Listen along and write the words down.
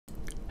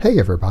Hey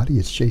everybody,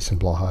 it's Jason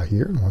Blaha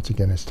here, and once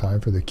again it's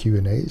time for the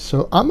Q&As.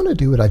 So I'm going to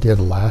do what I did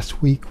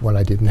last week when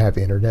I didn't have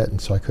internet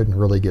and so I couldn't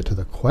really get to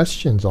the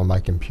questions on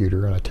my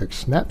computer, and I took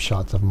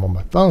snapshots of them on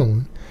my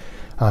phone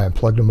and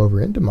plugged them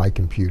over into my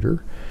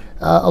computer.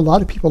 A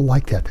lot of people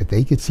like that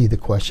they could see the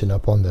question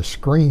up on the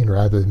screen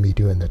rather than me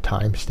doing the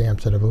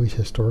timestamps that I've always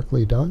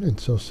historically done. And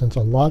so since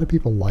a lot of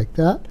people like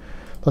that,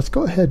 let's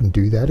go ahead and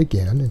do that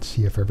again and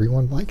see if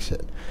everyone likes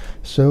it.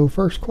 So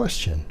first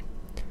question.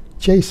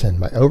 Jason,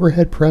 my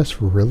overhead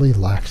press really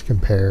lax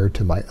compared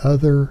to my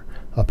other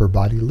upper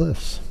body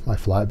lifts. My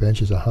flat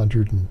bench is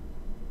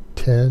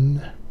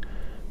 110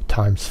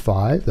 times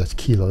 5, that's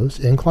kilos.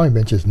 Incline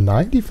bench is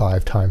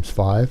 95 times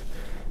 5.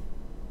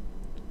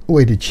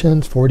 Weighted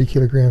chins 40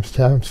 kilograms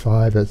times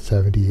 5, that's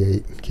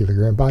 78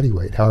 kilogram body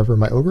weight. However,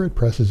 my overhead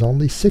press is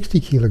only 60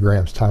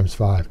 kilograms times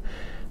 5.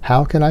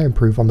 How can I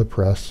improve on the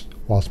press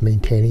whilst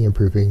maintaining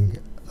improving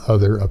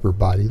other upper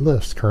body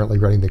lifts? Currently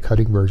running the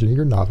cutting version of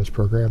your novice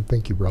program.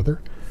 Thank you, brother.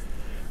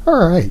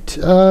 All right,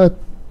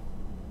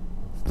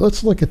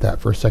 let's look at that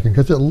for a second,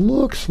 because it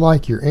looks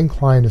like your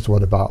incline is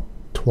about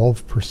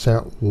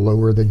 12%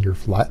 lower than your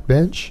flat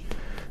bench.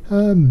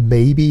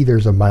 Maybe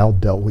there's a mild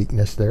delt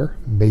weakness there,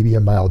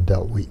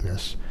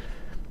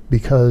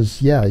 because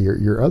yeah,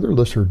 your other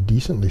lifts are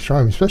decently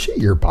strong, especially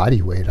at your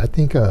body weight. I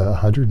think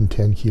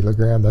 110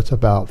 kilogram, that's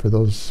about, for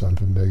those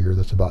unfamiliar,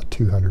 that's about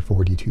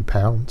 242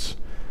 pounds.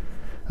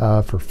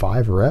 For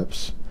 5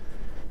 reps.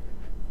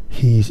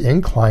 He's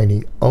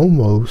inclining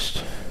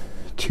almost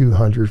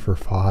 200 for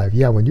 5.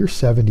 Yeah, when you're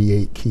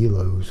 78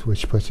 kilos,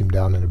 which puts him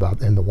down in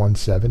the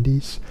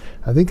 170s,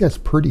 I think that's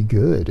pretty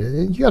good.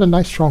 And you got a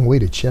nice strong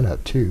weighted chin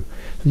up too.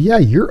 So yeah,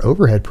 your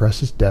overhead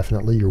press is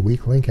definitely your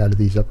weak link out of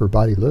these upper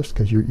body lifts,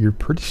 because you're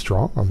pretty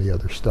strong on the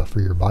other stuff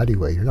for your body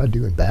weight. You're not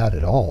doing bad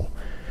at all.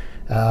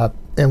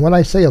 And when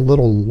I say a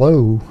little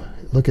low,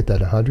 look at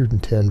that,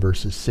 110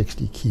 versus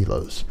 60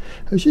 kilos.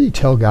 I usually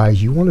tell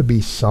guys you want to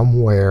be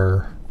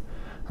somewhere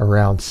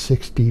around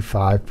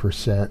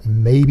 65%,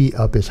 maybe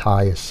up as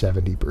high as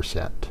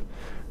 70%,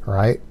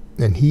 right?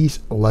 And he's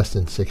less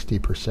than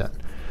 60%.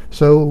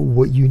 So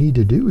what you need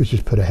to do is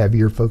just put a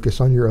heavier focus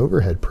on your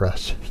overhead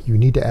press. You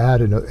need to add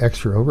an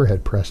extra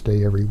overhead press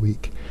day every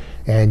week.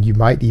 And you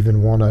might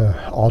even want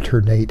to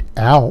alternate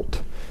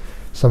out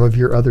some of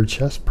your other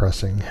chest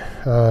pressing,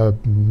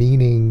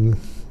 meaning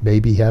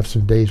maybe have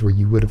some days where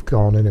you would have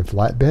gone in and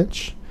flat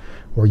bench,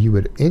 or you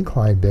would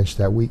incline bench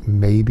that week,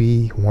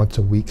 maybe once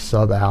a week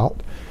sub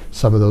out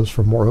some of those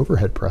for more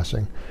overhead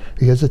pressing.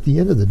 Because at the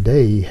end of the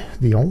day,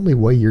 the only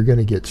way you're going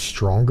to get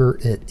stronger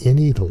at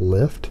any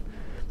lift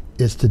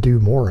is to do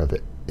more of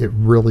it. It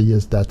really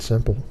is that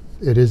simple.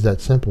 It is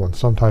that simple, and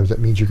sometimes that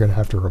means you're going to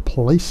have to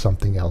replace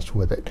something else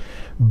with it.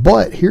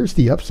 But here's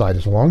the upside.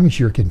 As long as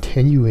you're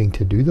continuing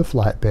to do the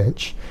flat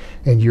bench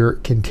and you're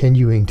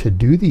continuing to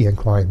do the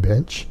incline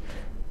bench,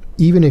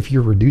 even if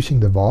you're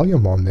reducing the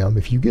volume on them,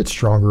 if you get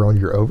stronger on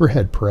your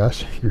overhead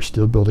press, you're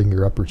still building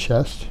your upper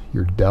chest,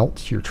 your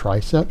delts, your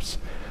triceps.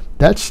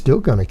 That's still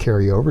going to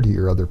carry over to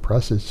your other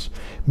presses,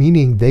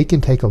 meaning they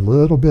can take a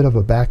little bit of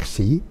a back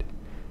seat,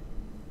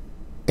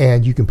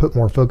 and you can put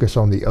more focus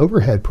on the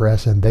overhead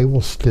press, and they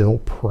will still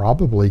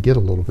probably get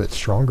a little bit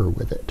stronger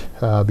with it,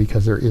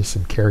 because there is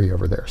some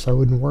carryover there. So I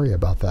wouldn't worry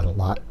about that a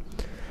lot.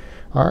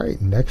 All right,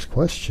 next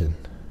question.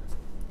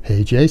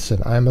 Hey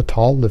Jason, I'm a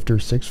tall lifter,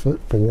 6'4",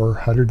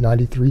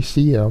 193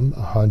 cm,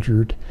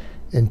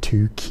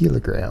 102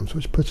 kilograms,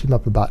 which puts him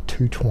up about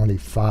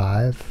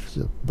 225,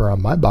 so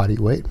around my body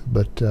weight,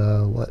 but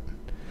what,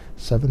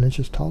 7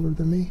 inches taller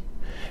than me?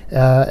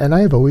 And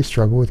I have always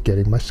struggled with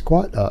getting my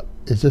squat up.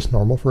 Is this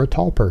normal for a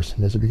tall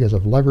person? Is it because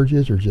of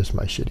leverages or just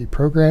my shitty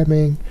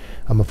programming?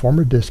 I'm a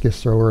former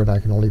discus thrower, and I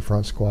can only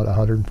front squat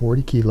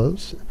 140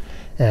 kilos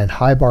and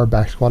high bar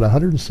back squat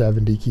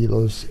 170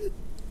 kilos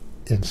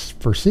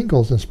for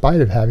singles, in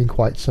spite of having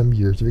quite some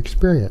years of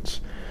experience.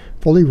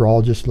 Fully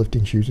raw, just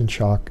lifting shoes and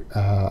chalk.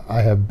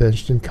 I have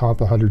benched in comp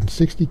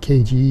 160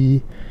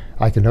 kg.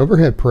 I can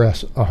overhead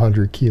press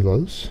 100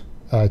 kilos.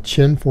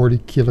 Chin 40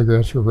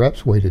 kilograms for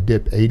reps, weighted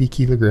dip 80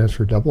 kilograms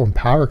for double, and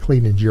power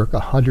clean and jerk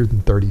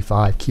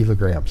 135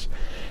 kilograms,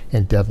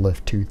 and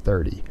deadlift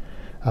 230.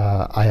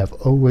 I have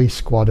always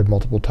squatted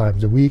multiple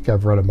times a week.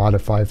 I've run a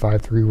modified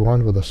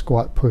 5-3-1 with a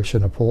squat, push,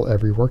 and a pull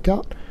every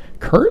workout.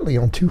 Currently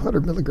on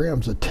 200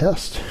 milligrams of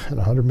test and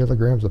 100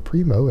 milligrams of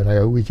Primo, and I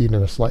always eat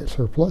in a slight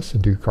surplus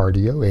and do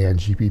cardio and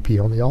GPP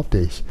on the off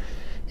days.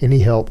 Any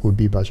help would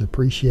be much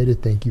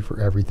appreciated. Thank you for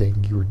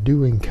everything you're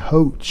doing,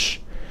 coach.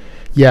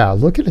 Yeah,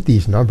 looking at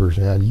these numbers,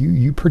 man,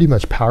 you pretty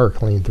much power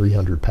clean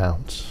 300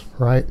 pounds,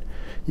 right?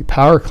 You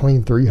power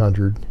clean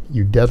 300,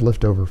 you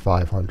deadlift over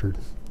 500.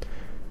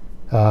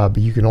 But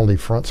you can only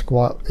front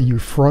squat. Your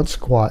front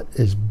squat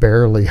is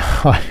barely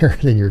higher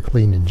than your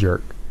clean and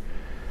jerk.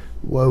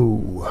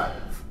 Whoa.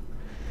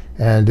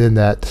 And then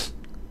that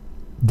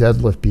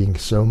deadlift being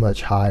so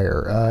much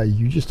higher,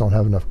 you just don't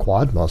have enough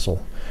quad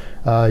muscle.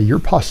 Your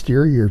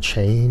posterior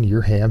chain,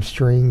 your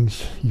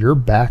hamstrings, your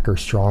back are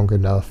strong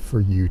enough for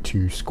you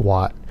to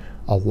squat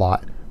a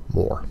lot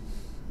more.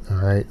 All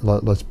right,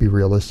 let's be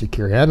realistic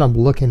here. And I'm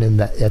looking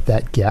at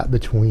that gap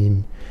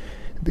between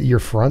your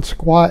front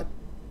squat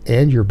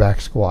and your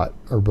back squat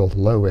are both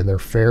low, and they're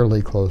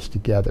fairly close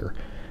together.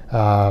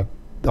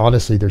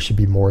 Honestly, there should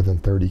be more than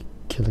 30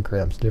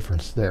 kilograms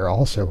difference there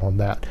also on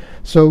that.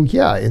 So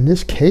yeah, in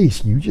this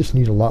case, you just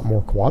need a lot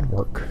more quad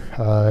work.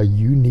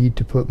 You need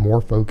to put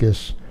more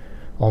focus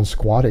on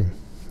squatting.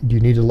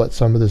 You need to let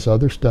some of this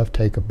other stuff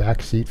take a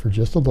back seat for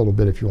just a little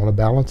bit if you want to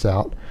balance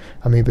out.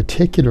 I mean,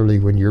 particularly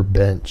when you're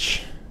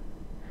benching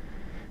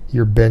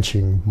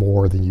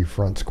more than you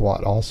front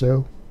squat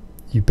also.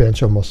 You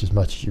bench almost as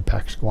much as you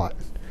back squat.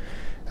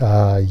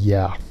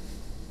 Yeah.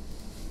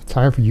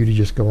 Time for you to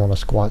just go on a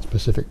squat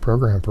specific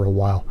program for a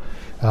while.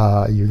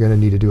 You're going to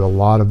need to do a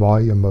lot of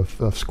volume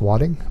of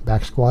squatting,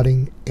 back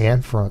squatting,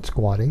 and front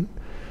squatting.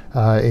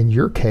 In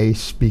your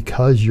case,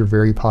 because you're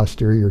very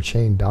posterior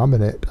chain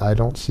dominant, I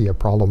don't see a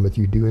problem with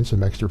you doing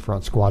some extra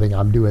front squatting.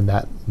 I'm doing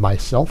that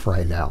myself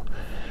right now.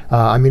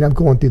 I mean, I'm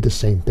going through the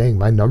same thing.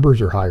 My numbers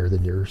are higher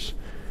than yours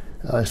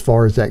as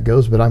far as that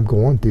goes, but I'm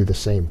going through the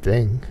same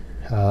thing.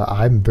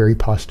 I'm very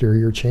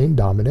posterior chain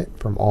dominant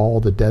from all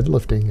the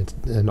deadlifting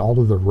and all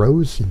of the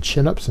rows and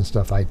chin-ups and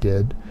stuff I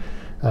did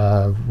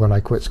when I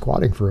quit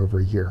squatting for over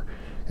a year.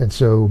 And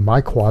so my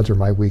quads are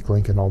my weak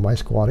link in all my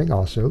squatting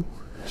also.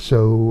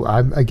 So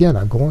I'm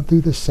going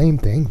through the same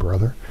thing,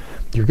 brother.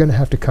 You're going to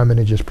have to come in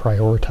and just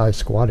prioritize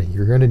squatting.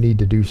 You're going to need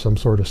to do some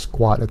sort of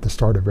squat at the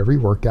start of every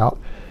workout.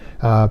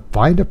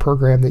 Find a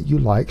program that you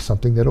like,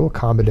 something that will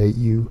accommodate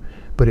you,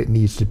 but it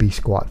needs to be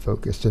squat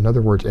focused. In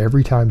other words,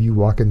 every time you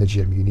walk in the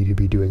gym, you need to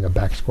be doing a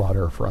back squat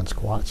or a front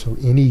squat. So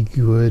any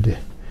good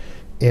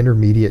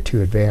intermediate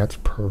to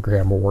advanced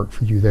program will work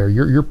for you there.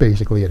 You're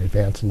basically an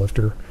advanced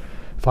lifter.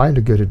 Find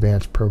a good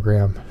advanced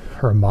program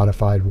or a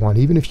modified one.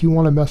 Even if you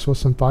want to mess with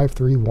some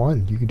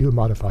 5-3-1, you can do a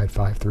modified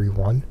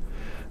 5-3-1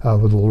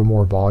 with a little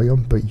more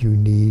volume, but you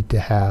need to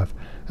have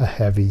a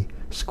heavy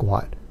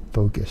squat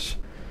focus.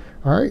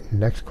 All right,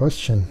 next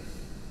question.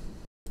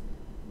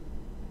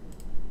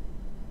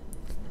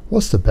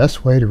 What's the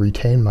best way to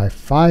retain my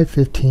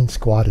 515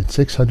 squat and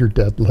 600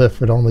 deadlift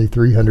with only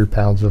 300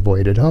 pounds of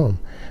weight at home?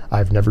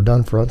 I've never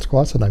done front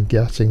squats, and I'm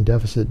guessing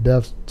deficit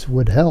deaths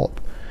would help.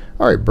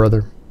 All right,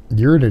 brother,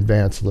 you're an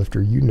advanced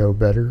lifter. You know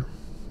better.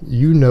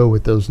 You know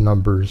with those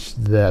numbers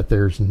that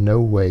there's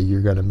no way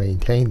you're going to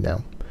maintain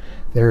them.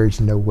 There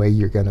is no way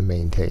you're going to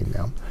maintain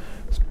them.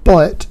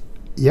 But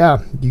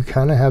yeah, you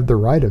kind of have the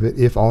right of it.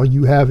 If all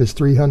you have is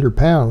 300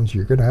 pounds,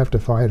 you're going to have to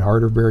find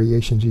harder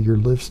variations of your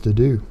lifts to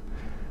do.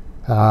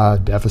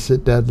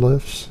 Deficit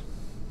deadlifts,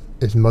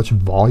 as much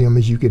volume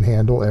as you can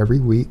handle every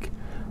week.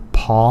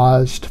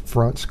 Paused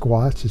front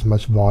squats, as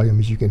much volume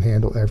as you can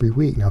handle every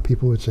week. Now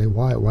people would say,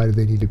 why do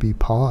they need to be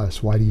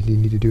paused? Why do you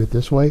need to do it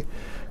this way?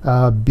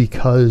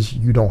 Because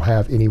you don't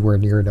have anywhere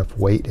near enough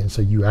weight, and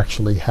so you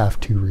actually have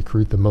to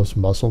recruit the most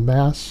muscle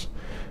mass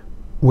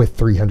with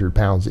 300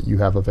 pounds that you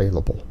have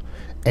available,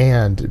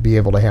 and be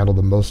able to handle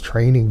the most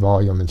training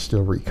volume and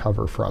still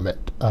recover from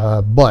it.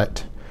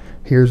 But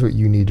here's what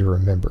you need to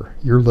remember.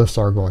 Your lifts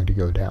are going to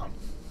go down.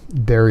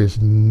 There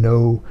is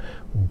no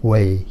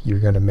way you're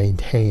going to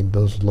maintain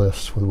those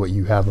lifts with what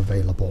you have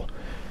available.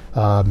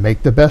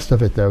 Make the best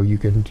of it, though. You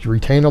can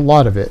retain a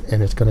lot of it,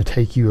 and it's going to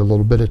take you a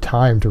little bit of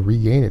time to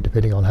regain it,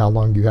 depending on how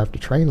long you have to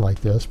train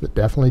like this. But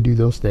definitely do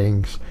those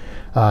things.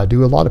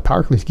 Do a lot of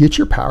power cleans. Get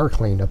your power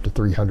clean up to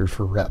 300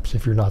 for reps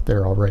if you're not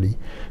there already.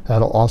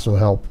 That'll also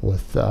help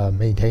with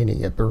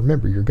maintaining it. But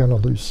remember, you're going to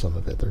lose some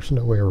of it. There's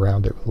no way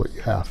around it with what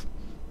you have.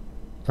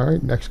 All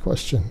right, next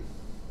question.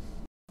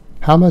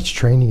 How much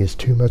training is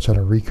too much on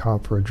a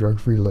recomp for a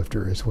drug-free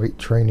lifter? Is weight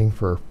training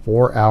for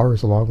 4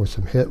 hours along with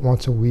some HIIT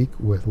once a week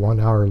with 1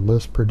 hour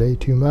lifts per day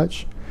too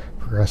much?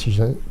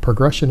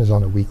 Progression is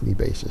on a weekly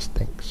basis.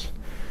 Thanks.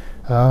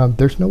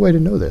 There's no way to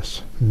know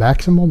this.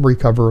 Maximum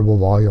recoverable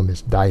volume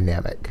is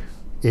dynamic.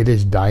 It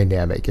is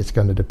dynamic. It's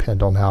going to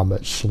depend on how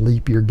much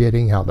sleep you're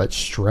getting, how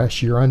much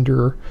stress you're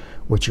under,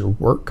 what your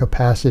work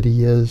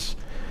capacity is.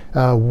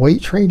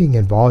 Weight training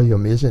and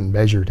volume isn't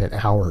measured in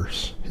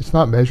hours. It's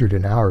not measured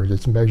in hours.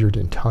 It's measured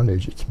in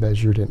tonnage. It's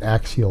measured in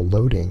axial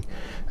loading.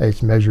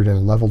 It's measured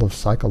in level of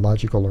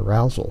psychological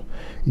arousal.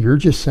 You're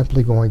just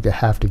simply going to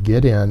have to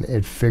get in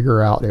and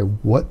figure out at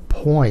what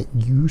point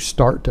you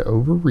start to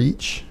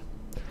overreach.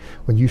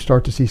 When you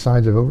start to see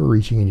signs of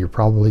overreaching, and you're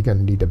probably going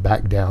to need to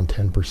back down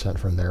 10%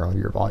 from there on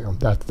your volume.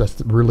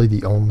 That's really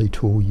the only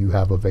tool you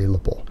have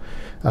available.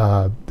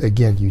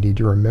 Again, you need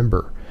to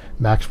remember,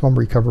 maximum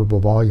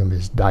recoverable volume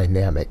is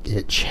dynamic.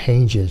 It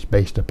changes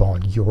based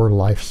upon your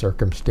life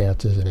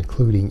circumstances, and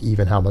including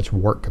even how much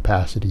work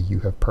capacity you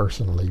have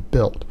personally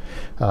built.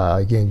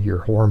 Again, your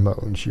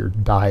hormones, your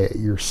diet,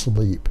 your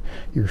sleep,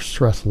 your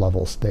stress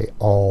levels, they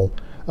all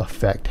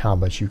affect how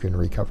much you can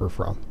recover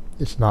from.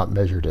 It's not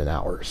measured in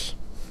hours.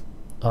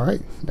 All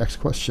right, next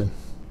question.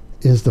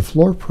 Is the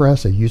floor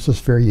press a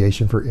useless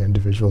variation for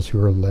individuals who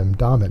are limb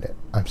dominant?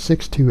 I'm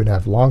 6'2" and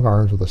have long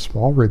arms with a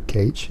small rib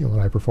cage, and when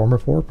I perform a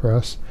floor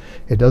press,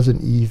 it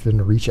doesn't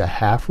even reach a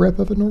half rep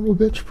of a normal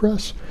bench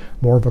press,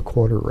 more of a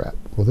quarter rep.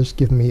 Will this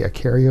give me a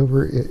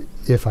carryover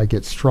if I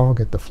get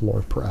strong at the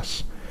floor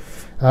press?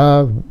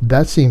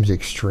 That seems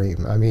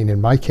extreme. I mean,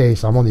 in my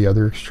case, I'm on the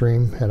other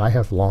extreme, and I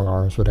have long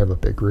arms but have a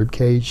big rib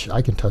cage.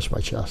 I can touch my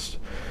chest.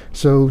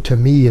 So to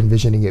me,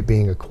 envisioning it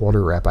being a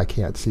quarter rep, I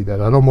can't see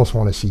that. I'd almost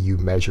want to see you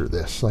measure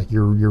this. Like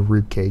your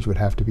rib cage would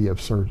have to be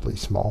absurdly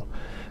small.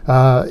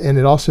 And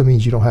it also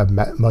means you don't have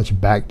much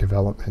back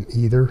development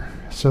either.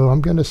 So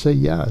I'm going to say,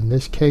 yeah, in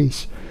this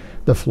case,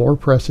 the floor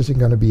press isn't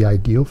going to be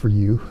ideal for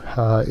you.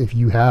 If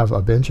you have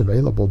a bench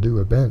available, do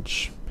a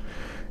bench.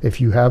 If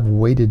you have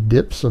weighted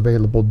dips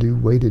available, do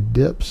weighted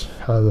dips.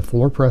 The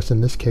floor press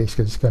in this case,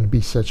 because it's going to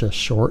be such a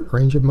short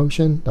range of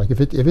motion, like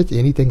if it's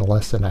anything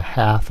less than a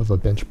half of a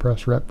bench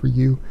press rep for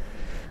you,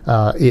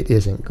 it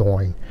isn't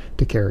going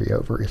to carry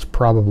over. It's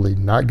probably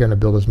not going to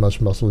build as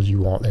much muscle as you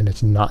want, and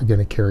it's not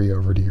going to carry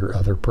over to your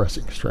other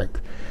pressing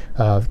strength.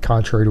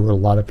 Contrary to what a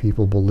lot of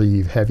people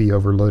believe, heavy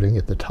overloading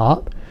at the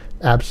top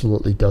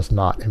absolutely does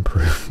not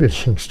improve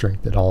benching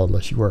strength at all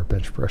unless you wear a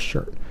bench press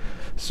shirt.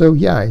 So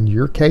yeah, in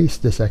your case,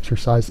 this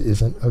exercise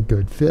isn't a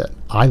good fit.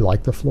 I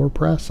like the floor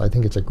press. I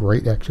think it's a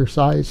great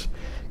exercise.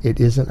 It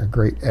isn't a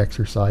great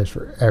exercise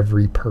for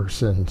every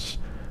person's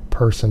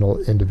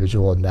personal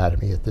individual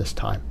anatomy at this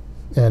time.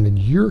 And in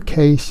your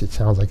case, it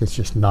sounds like it's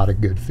just not a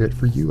good fit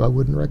for you. I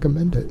wouldn't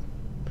recommend it.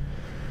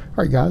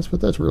 All right, guys,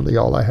 but that's really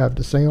all I have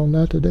to say on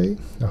that today.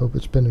 I hope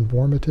it's been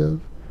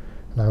informative,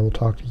 and I will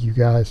talk to you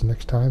guys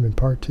next time in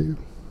part 2.